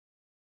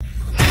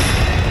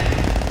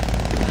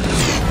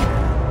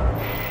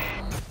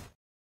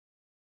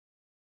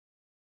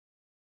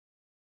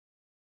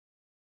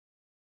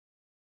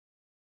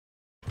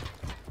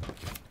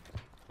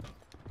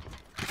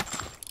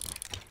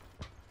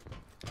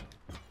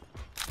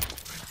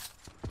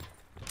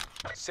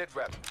Sit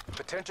rep.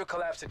 Potential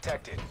collapse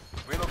detected.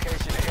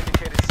 Relocation to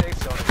indicated safe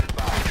zone is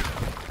advised.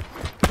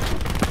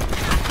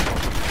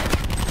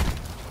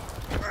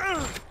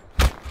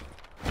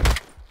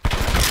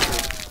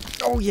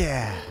 Oh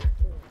yeah!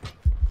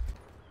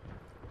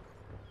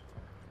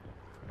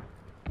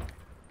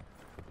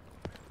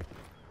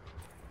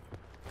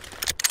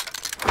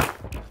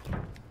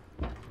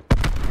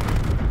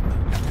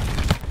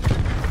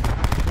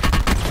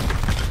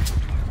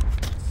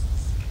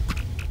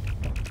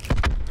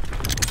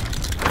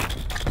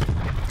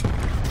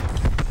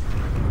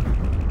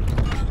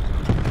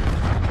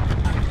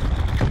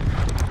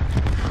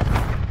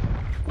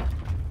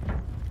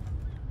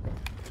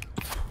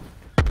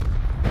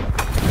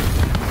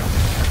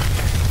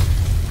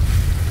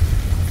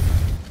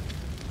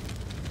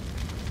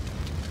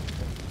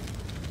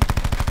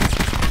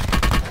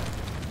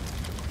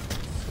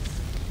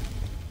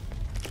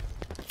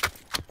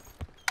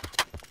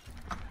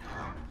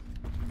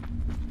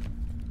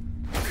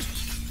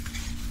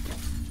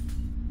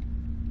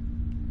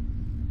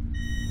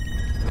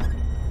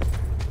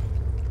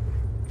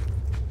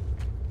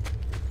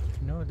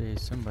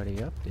 There's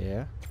somebody up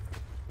there.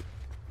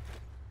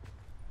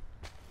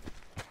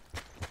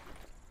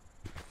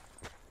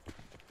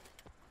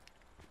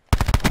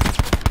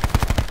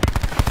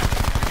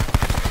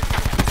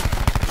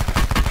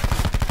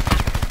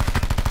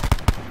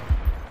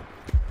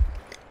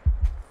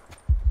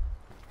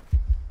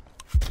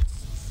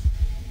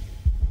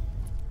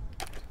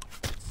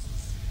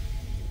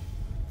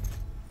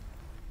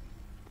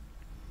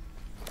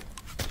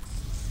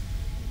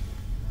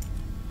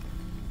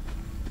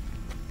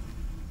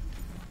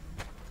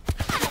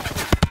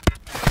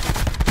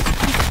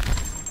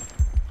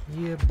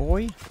 Yeah,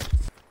 boy.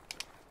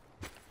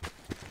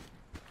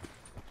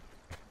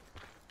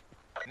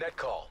 Net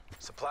call.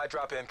 Supply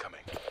drop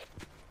incoming.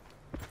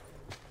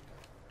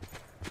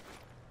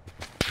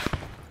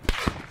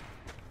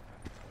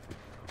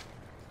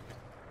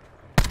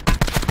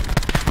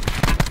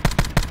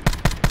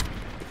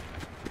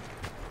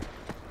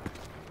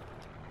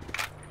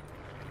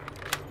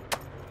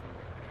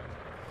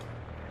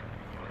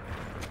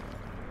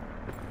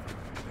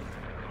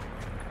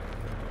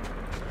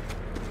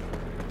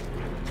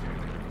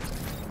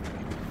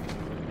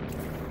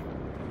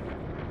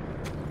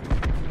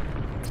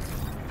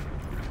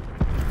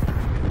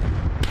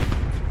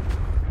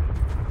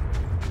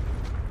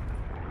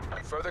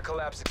 Further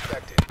collapse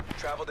expected.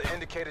 Travel to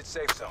indicated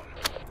safe zone.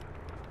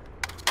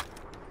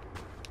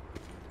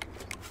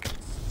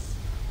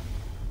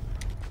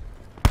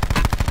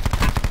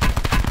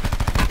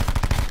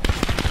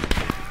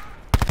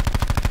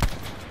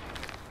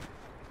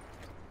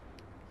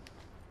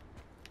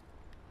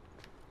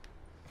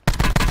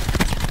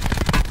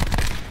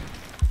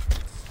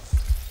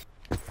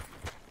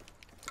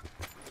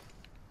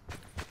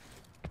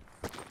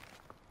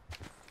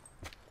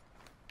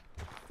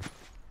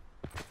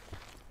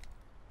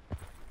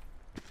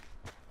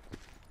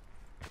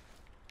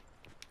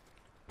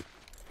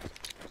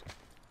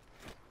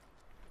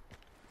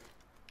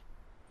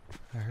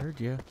 I heard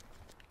you.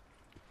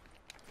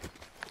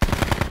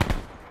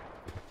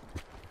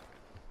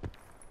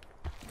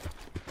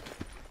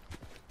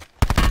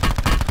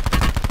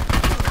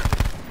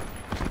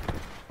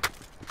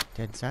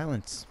 Dead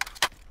silence.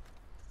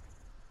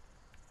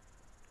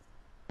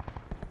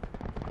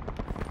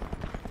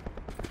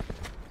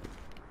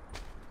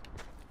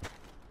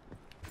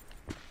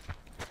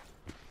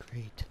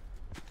 Great.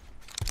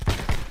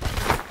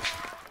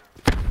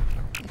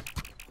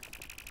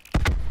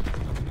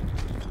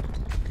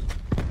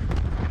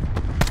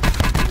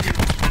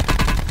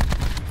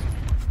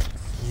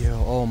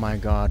 Oh my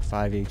god,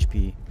 5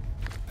 HP.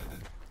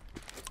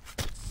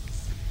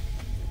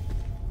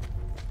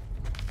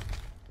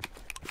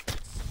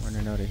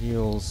 Running out of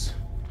heals.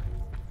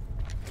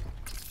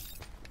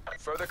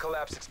 Further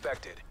collapse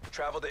expected.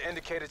 Travel to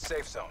indicated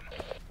safe zone.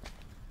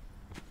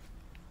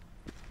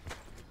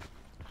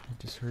 I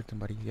just heard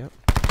somebody, yep.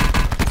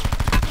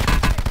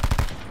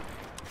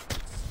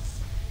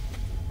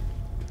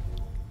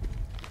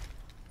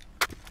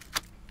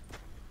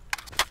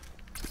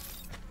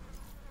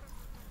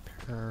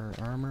 Repair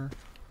armor.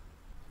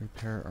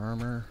 Repair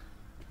armor.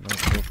 No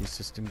trophy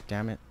system,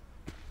 damn it.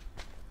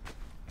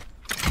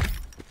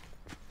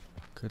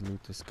 Could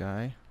loot this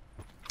guy.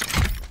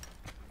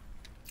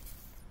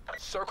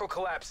 Circle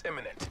collapse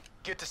imminent.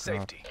 Get to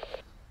safety.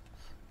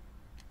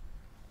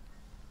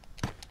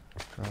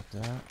 Drop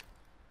that.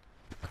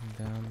 Come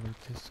down, loot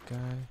this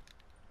guy.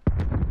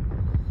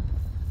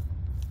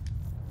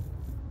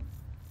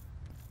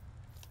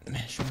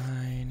 Mesh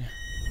mine.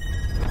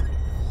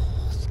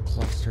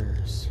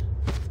 Clusters.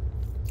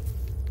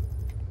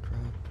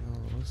 Drop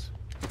those.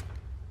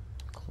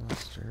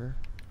 Cluster.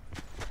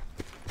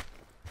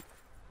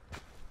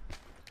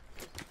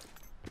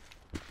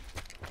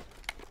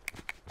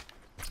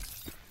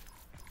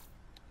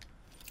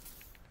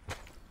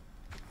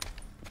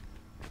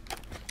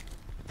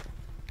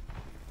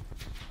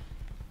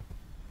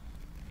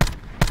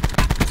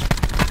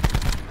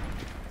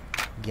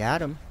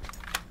 Got him.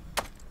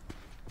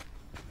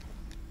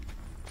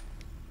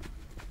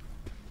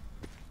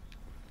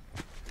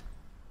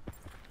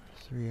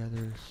 3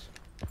 others.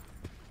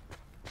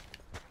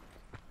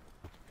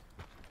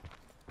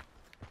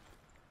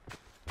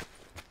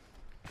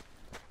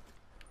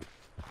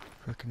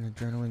 Fucking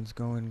adrenaline's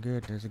going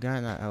good. There's a guy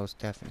in that house,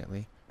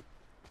 definitely.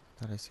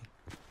 Thought I see.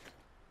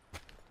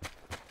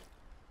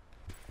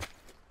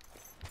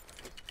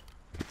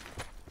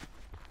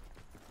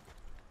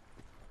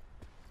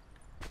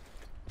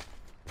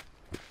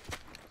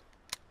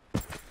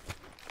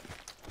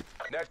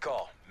 Net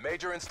call.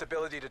 Major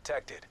instability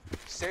detected.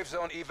 Safe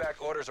zone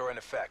evac orders are in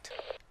effect.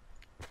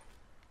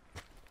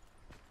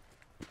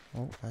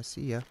 Oh, I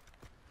see ya.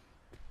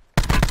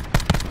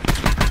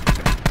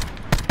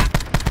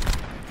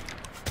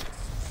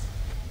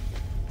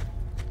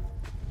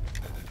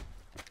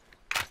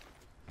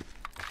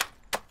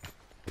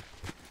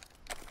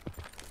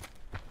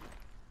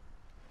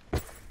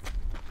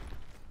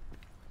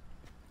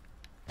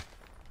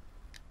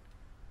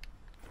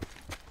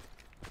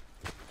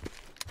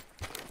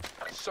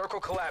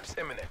 Circle collapse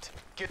imminent.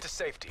 Get to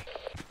safety.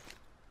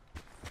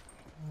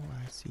 Oh,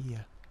 I see ya.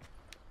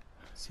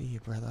 I see ya,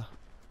 brother.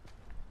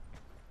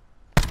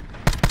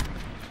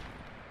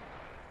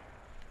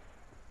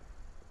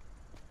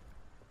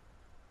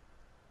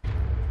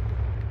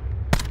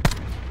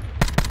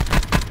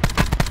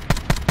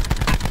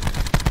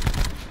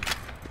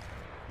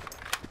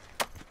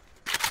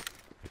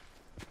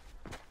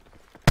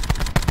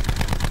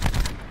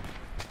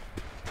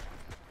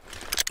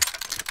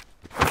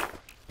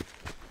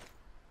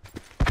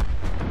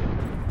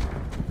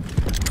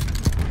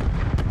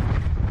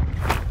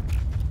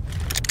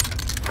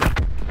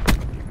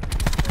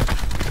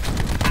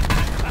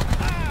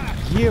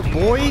 Yeah,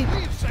 boy!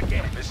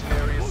 Mission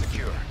area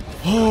secure.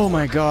 Oh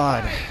my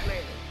god.